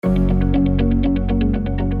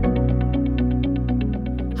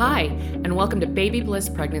Hi, and welcome to Baby Bliss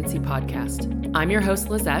Pregnancy Podcast. I'm your host,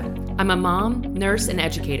 Lizette. I'm a mom, nurse, and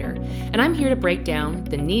educator, and I'm here to break down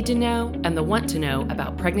the need to know and the want to know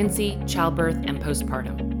about pregnancy, childbirth, and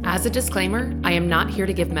postpartum. As a disclaimer, I am not here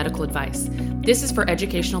to give medical advice. This is for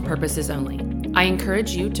educational purposes only. I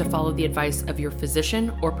encourage you to follow the advice of your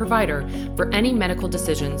physician or provider for any medical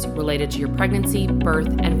decisions related to your pregnancy, birth,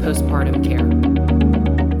 and postpartum care.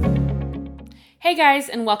 Hey guys,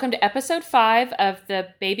 and welcome to episode 5 of the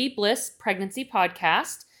Baby Bliss Pregnancy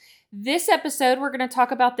Podcast. This episode, we're going to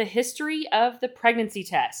talk about the history of the pregnancy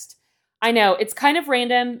test. I know, it's kind of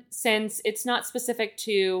random since it's not specific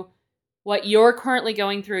to what you're currently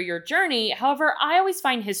going through your journey. However, I always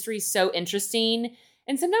find history so interesting,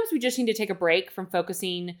 and sometimes we just need to take a break from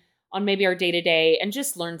focusing on maybe our day-to-day and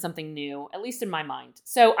just learn something new, at least in my mind.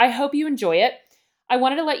 So I hope you enjoy it. I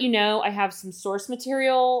wanted to let you know I have some source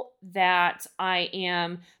material that I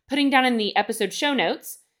am putting down in the episode show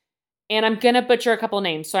notes, and I'm going to butcher a couple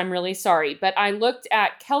names, so I'm really sorry. But I looked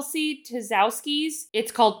at Kelsey Tzowski's,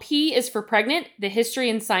 it's called P is for Pregnant, The History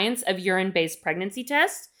and Science of Urine-Based Pregnancy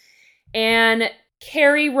Test. And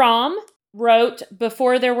Carrie Rom wrote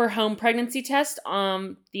Before There Were Home Pregnancy Tests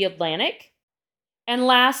on The Atlantic. And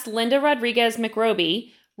last, Linda Rodriguez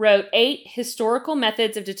McRoby wrote 8 historical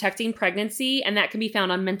methods of detecting pregnancy, and that can be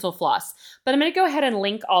found on Mental Floss. But I'm going to go ahead and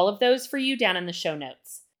link all of those for you down in the show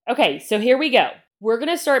notes. Okay, so here we go. We're going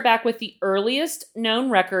to start back with the earliest known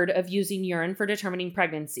record of using urine for determining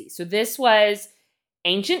pregnancy. So this was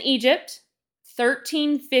ancient Egypt,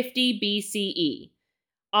 1350 BCE.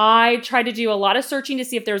 I tried to do a lot of searching to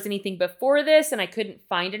see if there was anything before this, and I couldn't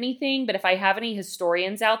find anything. But if I have any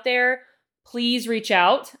historians out there, please reach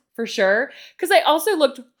out. For sure. Because I also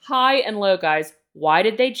looked high and low, guys. Why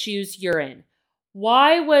did they choose urine?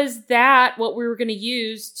 Why was that what we were going to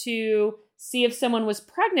use to see if someone was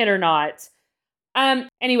pregnant or not?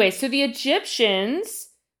 Anyway, so the Egyptians,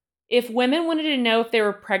 if women wanted to know if they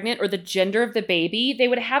were pregnant or the gender of the baby, they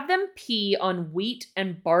would have them pee on wheat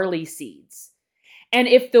and barley seeds. And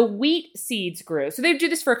if the wheat seeds grew, so they'd do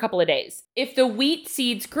this for a couple of days. If the wheat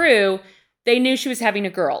seeds grew, they knew she was having a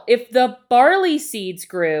girl. If the barley seeds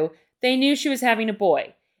grew, they knew she was having a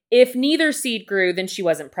boy. If neither seed grew, then she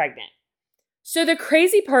wasn't pregnant. So the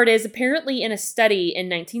crazy part is, apparently in a study in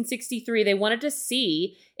 1963, they wanted to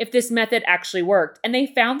see if this method actually worked. And they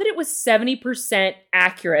found that it was 70%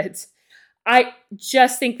 accurate. I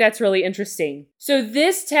just think that's really interesting. So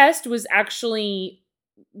this test was actually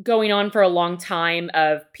going on for a long time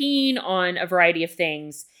of peeing on a variety of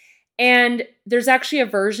things. And there's actually a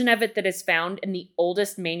version of it that is found in the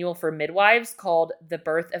oldest manual for midwives called The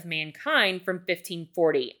Birth of Mankind from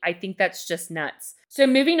 1540. I think that's just nuts. So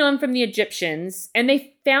moving on from the Egyptians, and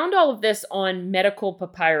they found all of this on medical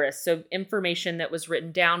papyrus, so information that was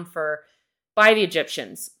written down by the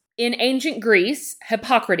Egyptians. In ancient Greece,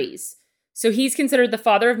 Hippocrates. So he's considered the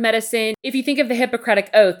father of medicine. If you think of the Hippocratic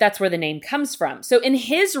Oath, that's where the name comes from. So in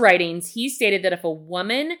his writings, he stated that if a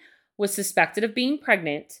woman was suspected of being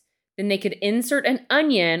pregnant, then they could insert an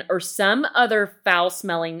onion or some other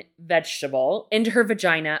foul-smelling vegetable into her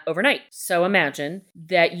vagina overnight. So imagine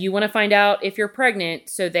that you want to find out if you're pregnant,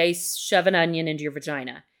 so they shove an onion into your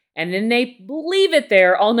vagina. And then they leave it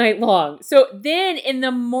there all night long. So then in the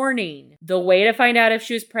morning, the way to find out if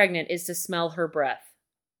she was pregnant is to smell her breath.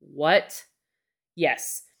 What?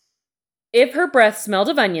 Yes. If her breath smelled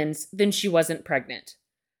of onions, then she wasn't pregnant.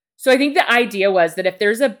 So I think the idea was that if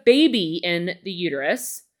there's a baby in the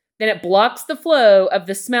uterus, then it blocks the flow of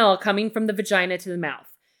the smell coming from the vagina to the mouth.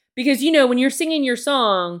 Because, you know, when you're singing your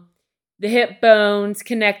song, the hip bone's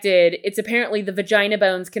connected. It's apparently the vagina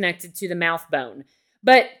bone's connected to the mouth bone.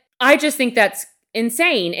 But I just think that's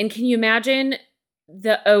insane. And can you imagine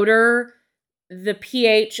the odor, the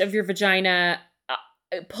pH of your vagina,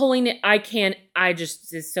 pulling it?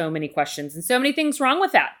 There's so many questions and so many things wrong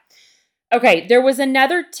with that. Okay, there was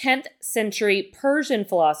another 10th century Persian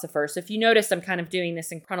philosopher. So if you notice, I'm kind of doing this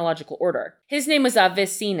in chronological order. His name was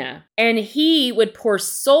Avicenna, and he would pour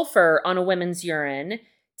sulfur on a woman's urine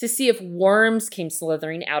to see if worms came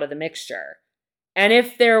slithering out of the mixture. And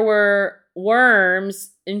if there were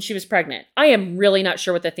worms, then she was pregnant. I am really not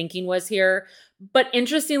sure what the thinking was here. But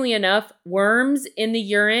interestingly enough, worms in the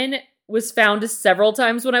urine was found several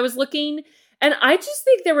times when I was looking. And I just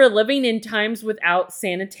think they were living in times without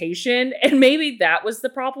sanitation, and maybe that was the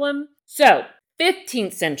problem. So,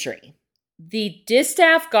 15th century, the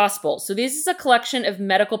Distaff Gospel. So this is a collection of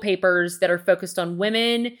medical papers that are focused on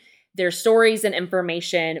women, their stories and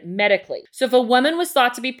information medically. So if a woman was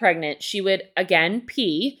thought to be pregnant, she would, again,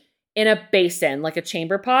 pee in a basin, like a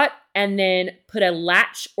chamber pot, and then put a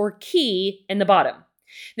latch or key in the bottom.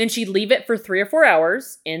 Then she'd leave it for 3 or 4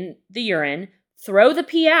 hours in the urine, throw the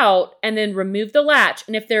pee out, and then remove the latch.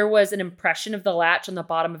 And if there was an impression of the latch on the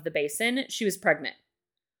bottom of the basin, she was pregnant.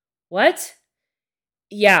 What?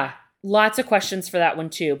 Yeah, lots of questions for that one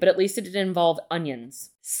too, but at least it didn't involve onions.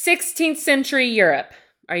 16th century Europe.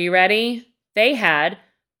 Are you ready? They had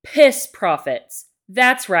piss prophets.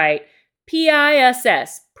 That's right.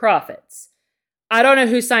 PISS, prophets. I don't know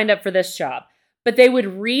who signed up for this job, but they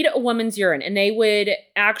would read a woman's urine and they would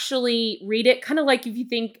actually read it kind of like if you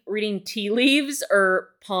think reading tea leaves or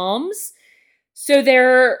palms. So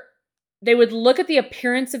they would look at the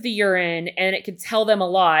appearance of the urine and it could tell them a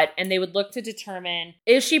lot. And they would look to determine,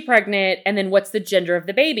 is she pregnant? And then what's the gender of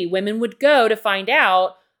the baby? Women would go to find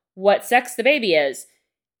out what sex the baby is.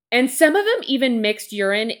 And some of them even mixed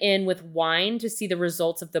urine in with wine to see the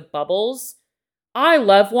results of the bubbles. I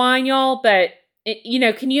love wine, y'all, but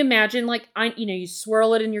can you imagine you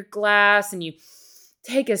swirl it in your glass and you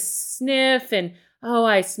take a sniff and, oh,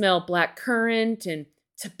 I smell black currant and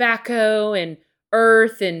tobacco and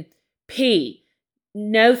earth and pee.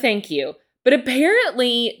 No, thank you. But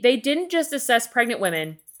apparently they didn't just assess pregnant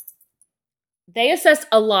women. They assessed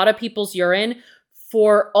a lot of people's urine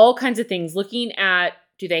for all kinds of things, looking at,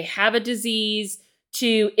 do they have a disease,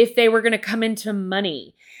 to if they were going to come into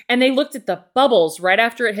money. And they looked at the bubbles right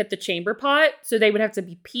after it hit the chamber pot. So they would have to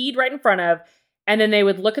be peed right in front of, and then they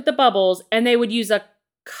would look at the bubbles and they would use a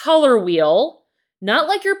color wheel, not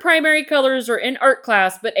like your primary colors or in art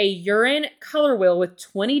class, but a urine color wheel with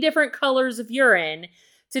 20 different colors of urine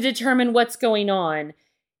to determine what's going on.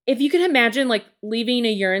 If you can imagine leaving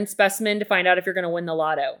a urine specimen to find out if you're going to win the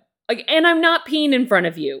lotto. And I'm not peeing in front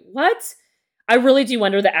of you. What? I really do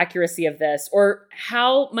wonder the accuracy of this, or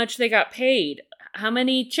how much they got paid. How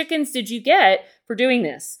many chickens did you get for doing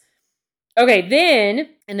this? Okay, then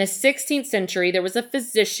in the 16th century, there was a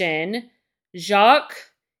physician,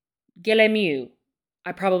 Jacques Guillemeau.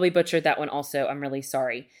 I probably butchered that one also. I'm really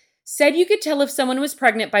sorry. Said you could tell if someone was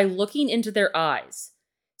pregnant by looking into their eyes.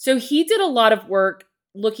 So he did a lot of work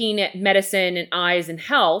looking at medicine and eyes and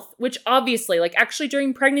health, which obviously, actually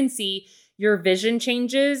during pregnancy, your vision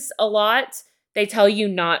changes a lot. They tell you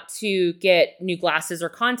not to get new glasses or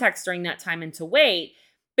contacts during that time and to wait.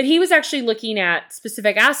 But he was actually looking at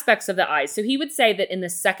specific aspects of the eyes. So he would say that in the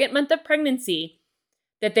 2nd month of pregnancy,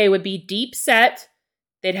 that they would be deep set,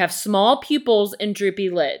 they'd have small pupils and droopy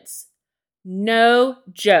lids. No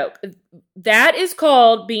joke. That is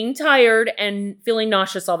called being tired and feeling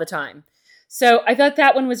nauseous all the time. So I thought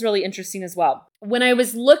that one was really interesting as well. When I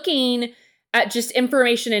was looking at just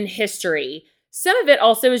information in history, some of it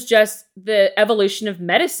also is just the evolution of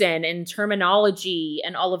medicine and terminology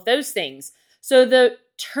and all of those things. So the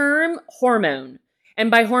term hormone, and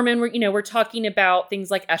by hormone, we're talking about things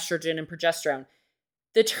like estrogen and progesterone.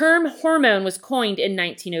 The term hormone was coined in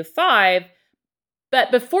 1905,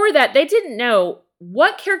 but before that, they didn't know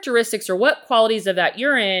what characteristics or what qualities of that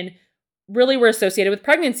urine really were associated with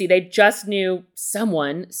pregnancy. They just knew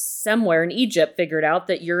someone somewhere in Egypt figured out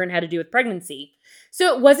that urine had to do with pregnancy.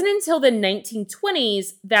 So it wasn't until the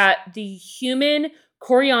 1920s that the human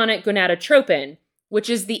chorionic gonadotropin, which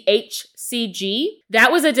is the HCG, that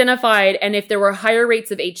was identified. And if there were higher rates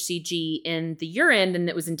of HCG in the urine, then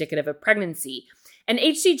it was indicative of pregnancy. And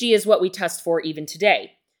HCG is what we test for even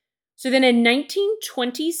today. So then in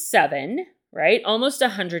 1927, right, almost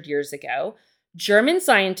 100 years ago, German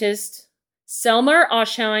scientists Selmer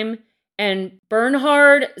Oschheim and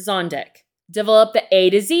Bernhard Zondek developed the A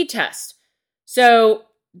to Z test. So,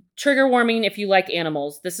 trigger warning if you like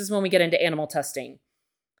animals. This is when we get into animal testing.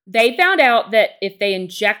 They found out that if they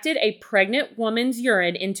injected a pregnant woman's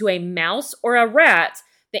urine into a mouse or a rat,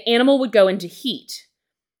 the animal would go into heat.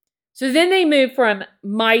 So then they moved from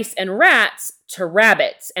mice and rats to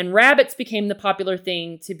rabbits, and rabbits became the popular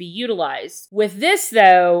thing to be utilized. With this,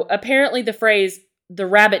 though, apparently the phrase, the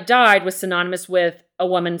rabbit died, was synonymous with a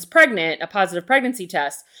woman's pregnant, a positive pregnancy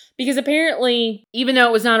test. Because apparently, even though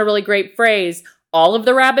it was not a really great phrase, all of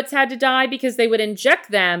the rabbits had to die because they would inject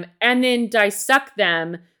them and then dissect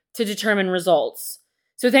them to determine results.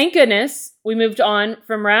 So thank goodness we moved on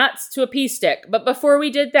from rats to a pea stick. But before we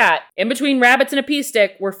did that, in between rabbits and a pea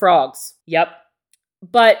stick were frogs. Yep.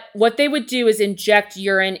 But what they would do is inject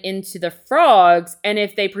urine into the frogs, and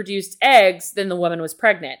if they produced eggs, then the woman was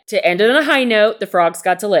pregnant. To end it on a high note, the frogs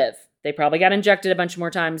got to live. They probably got injected a bunch more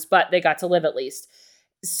times, but they got to live at least.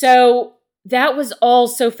 So that was all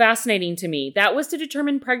so fascinating to me. That was to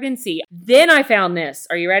determine pregnancy. Then I found this.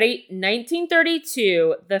 Are you ready?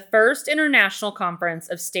 1932, the first International Conference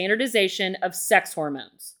of Standardization of Sex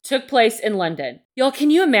Hormones took place in London. Y'all, can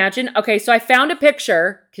you imagine? Okay, so I found a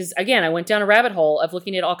picture, because again, I went down a rabbit hole of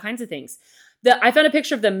looking at all kinds of things. I found a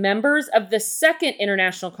picture of the members of the Second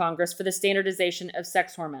International Congress for the Standardization of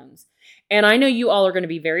Sex Hormones. And I know you all are going to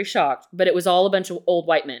be very shocked, but it was all a bunch of old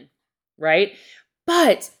white men, right?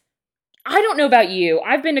 But I don't know about you.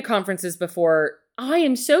 I've been to conferences before. I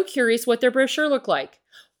am so curious what their brochure looked like.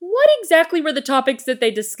 What exactly were the topics that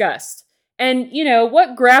they discussed? And,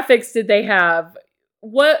 what graphics did they have?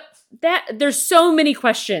 There's so many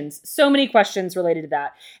questions related to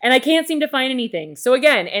that. And I can't seem to find anything. So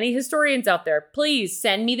again, any historians out there, please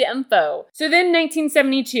send me the info. So then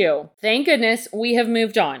 1972, thank goodness we have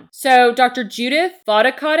moved on. So Dr. Judith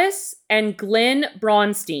Vodakadis and Glenn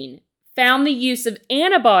Braunstein found the use of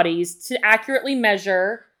antibodies to accurately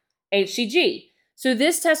measure HCG. So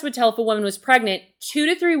this test would tell if a woman was pregnant 2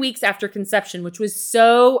 to 3 weeks after conception, which was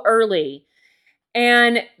so early.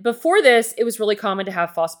 And before this, it was really common to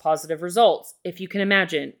have false positive results, if you can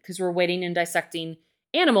imagine, because we're waiting and dissecting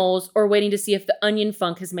animals or waiting to see if the onion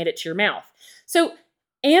funk has made it to your mouth. So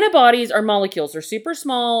antibodies are molecules. They're super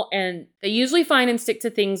small, and they usually find and stick to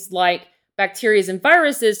things like bacteria and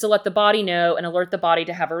viruses to let the body know and alert the body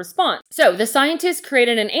to have a response. So the scientists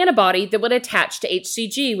created an antibody that would attach to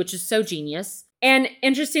HCG, which is so genius. And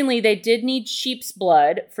interestingly, they did need sheep's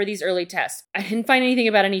blood for these early tests. I didn't find anything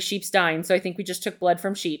about any sheep's dying, so I think we just took blood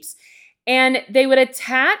from sheep's. And they would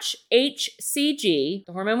attach HCG,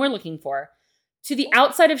 the hormone we're looking for, to the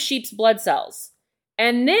outside of sheep's blood cells.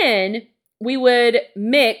 And then we would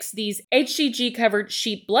mix these HCG-covered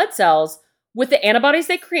sheep blood cells with the antibodies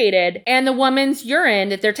they created and the woman's urine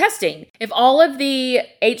that they're testing. If all of the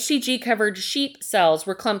HCG-covered sheep cells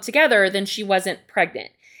were clumped together, then she wasn't pregnant.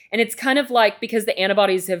 And it's kind of like because the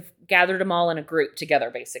antibodies have gathered them all in a group together,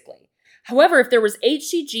 basically. However, if there was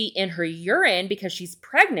HCG in her urine because she's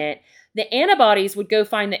pregnant, the antibodies would go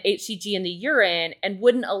find the HCG in the urine and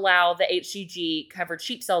wouldn't allow the HCG-covered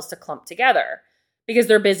sheep cells to clump together because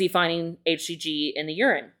they're busy finding HCG in the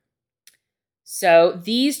urine. So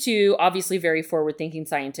these two, obviously very forward-thinking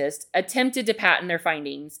scientists, attempted to patent their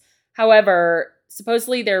findings. However,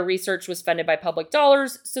 supposedly their research was funded by public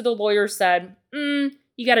dollars, so the lawyers said,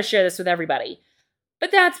 you got to share this with everybody.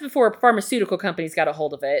 But that's before pharmaceutical companies got a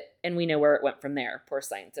hold of it, and we know where it went from there. Poor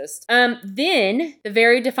scientist. Then, the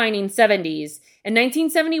very defining 70s. In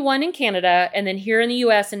 1971 in Canada, and then here in the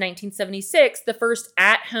U.S. in 1976, the first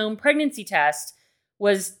at-home pregnancy test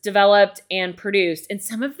was developed and produced. And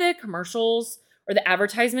some of the commercials or the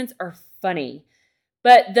advertisements are funny.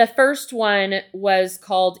 But the first one was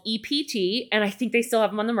called EPT, and I think they still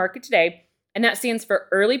have them on the market today. And that stands for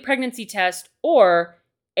Early Pregnancy Test or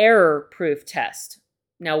Error-Proof Test.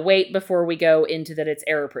 Now, wait before we go into that it's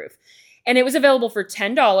error-proof. And it was available for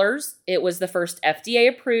 $10. It was the first FDA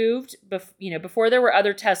approved, before there were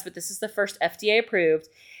other tests, but this is the first FDA approved.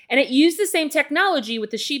 And it used the same technology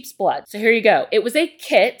with the sheep's blood. So here you go. It was a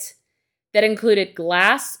kit that included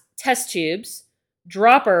glass test tubes,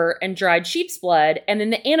 dropper, and dried sheep's blood, and then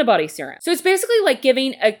the antibody serum. So it's basically like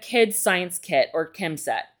giving a kid's science kit or chem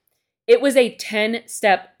set. It was a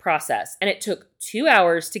 10-step process, and it took 2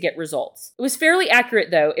 hours to get results. It was fairly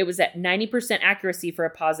accurate, though. It was at 90% accuracy for a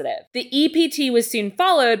positive. The EPT was soon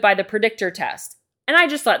followed by the predictor test. And I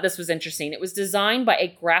just thought this was interesting. It was designed by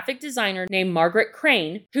a graphic designer named Margaret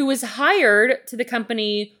Crane, who was hired to the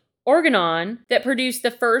company Organon that produced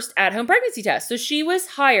the first at-home pregnancy test. So she was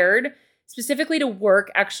hired specifically to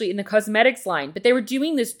work actually in the cosmetics line, but they were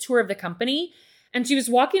doing this tour of the company. And she was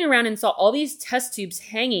walking around and saw all these test tubes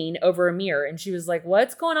hanging over a mirror. And she was like,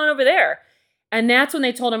 what's going on over there? And that's when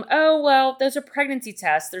they told him, oh, well, those are pregnancy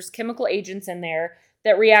tests. There's chemical agents in there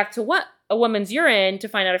that react to what? A woman's urine to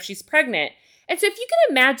find out if she's pregnant. And so if you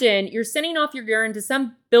can imagine, you're sending off your urine to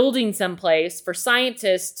some building someplace for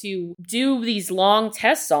scientists to do these long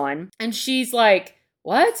tests on. And she's like,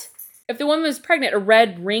 what? If the woman was pregnant, a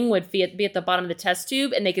red ring would be at the bottom of the test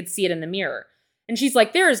tube and they could see it in the mirror. And she's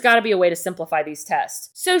like, there has got to be a way to simplify these tests.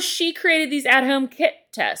 So she created these at-home kit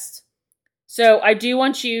tests. So I do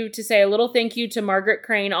want you to say a little thank you to Margaret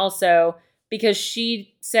Crane also, because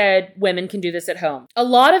she said women can do this at home. A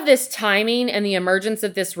lot of this timing and the emergence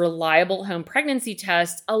of this reliable home pregnancy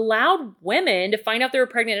test allowed women to find out they were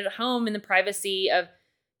pregnant at home in the privacy of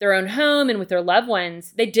their own home and with their loved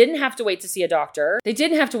ones. They didn't have to wait to see a doctor. They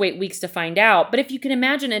didn't have to wait weeks to find out. But if you can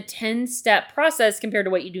imagine a 10-step process compared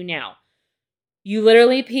to what you do now. You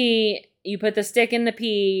literally pee, you put the stick in the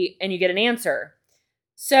pee, and you get an answer.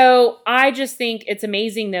 So I just think it's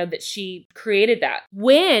amazing, though, that she created that.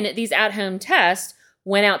 When these at-home tests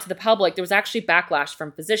went out to the public, there was actually backlash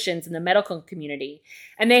from physicians in the medical community.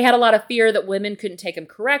 And they had a lot of fear that women couldn't take them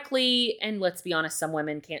correctly. And let's be honest, some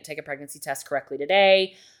women can't take a pregnancy test correctly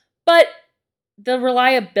today. But the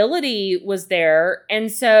reliability was there.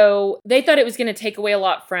 And so they thought it was going to take away a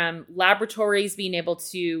lot from laboratories being able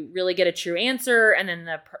to really get a true answer. And then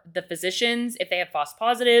the physicians, if they have false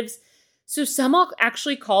positives. So some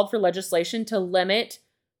actually called for legislation to limit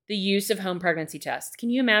the use of home pregnancy tests. Can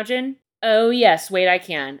you imagine? Oh yes, wait, I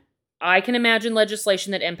can. I can imagine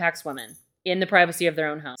legislation that impacts women in the privacy of their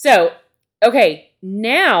own home. So, okay,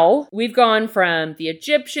 now we've gone from the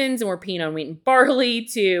Egyptians and we're peeing on wheat and barley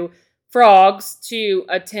to frogs to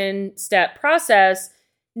a 10-step process.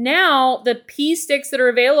 Now, the pee sticks that are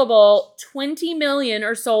available, 20 million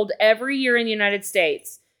are sold every year in the United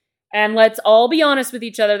States. And let's all be honest with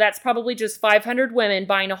each other, that's probably just 500 women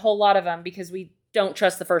buying a whole lot of them because we don't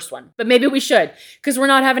trust the first one. But maybe we should, because we're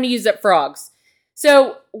not having to use up frogs.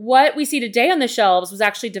 So what we see today on the shelves was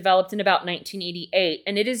actually developed in about 1988,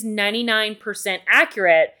 and it is 99%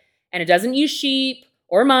 accurate, and it doesn't use sheep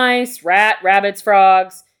or mice, rabbits,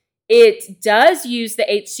 frogs. It does use the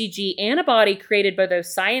HCG antibody created by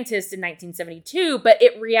those scientists in 1972, but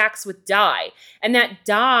it reacts with dye. And that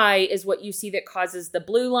dye is what you see that causes the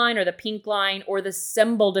blue line or the pink line or the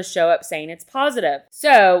symbol to show up saying it's positive.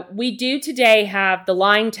 So we do today have the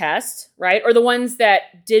line test, right? Or the ones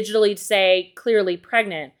that digitally say clearly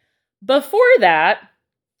pregnant. Before that,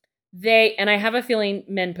 and I have a feeling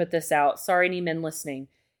men put this out. Sorry, any men listening.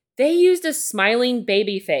 They used a smiling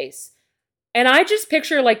baby face. And I just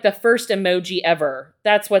picture like the first emoji ever.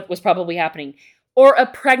 That's what was probably happening. Or a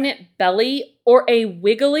pregnant belly or a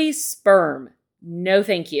wiggly sperm. No,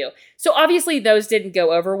 thank you. So obviously those didn't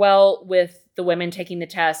go over well with the women taking the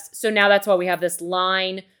test. So now that's why we have this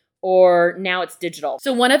line, or now it's digital.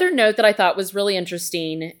 So one other note that I thought was really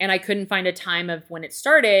interesting, and I couldn't find a time of when it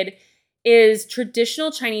started, is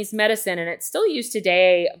traditional Chinese medicine. And it's still used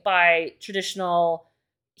today by traditional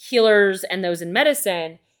healers and those in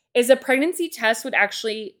medicine. Is a pregnancy test would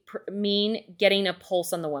actually mean getting a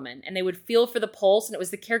pulse on the woman. And they would feel for the pulse, and it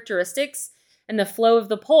was the characteristics and the flow of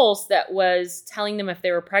the pulse that was telling them if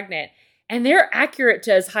they were pregnant. And they're accurate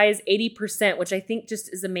to as high as 80%, which I think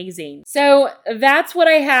just is amazing. So that's what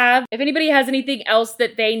I have. If anybody has anything else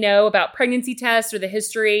that they know about pregnancy tests or the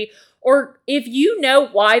history, or if you know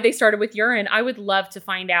why they started with urine, I would love to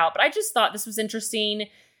find out. But I just thought this was interesting.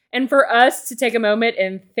 And for us to take a moment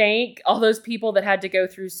and thank all those people that had to go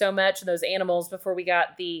through so much, those animals, before we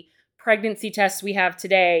got the pregnancy tests we have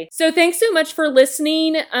today. So thanks so much for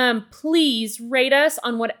listening. Please rate us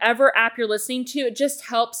on whatever app you're listening to. It just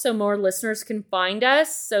helps so more listeners can find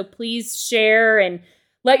us. So please share and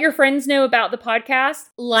let your friends know about the podcast.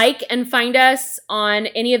 Like and find us on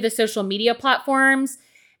any of the social media platforms.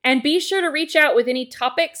 And be sure to reach out with any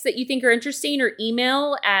topics that you think are interesting, or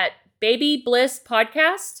email at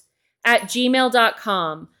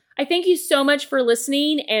babyblisspodcast@gmail.com. I thank you so much for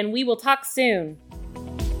listening, and we will talk soon.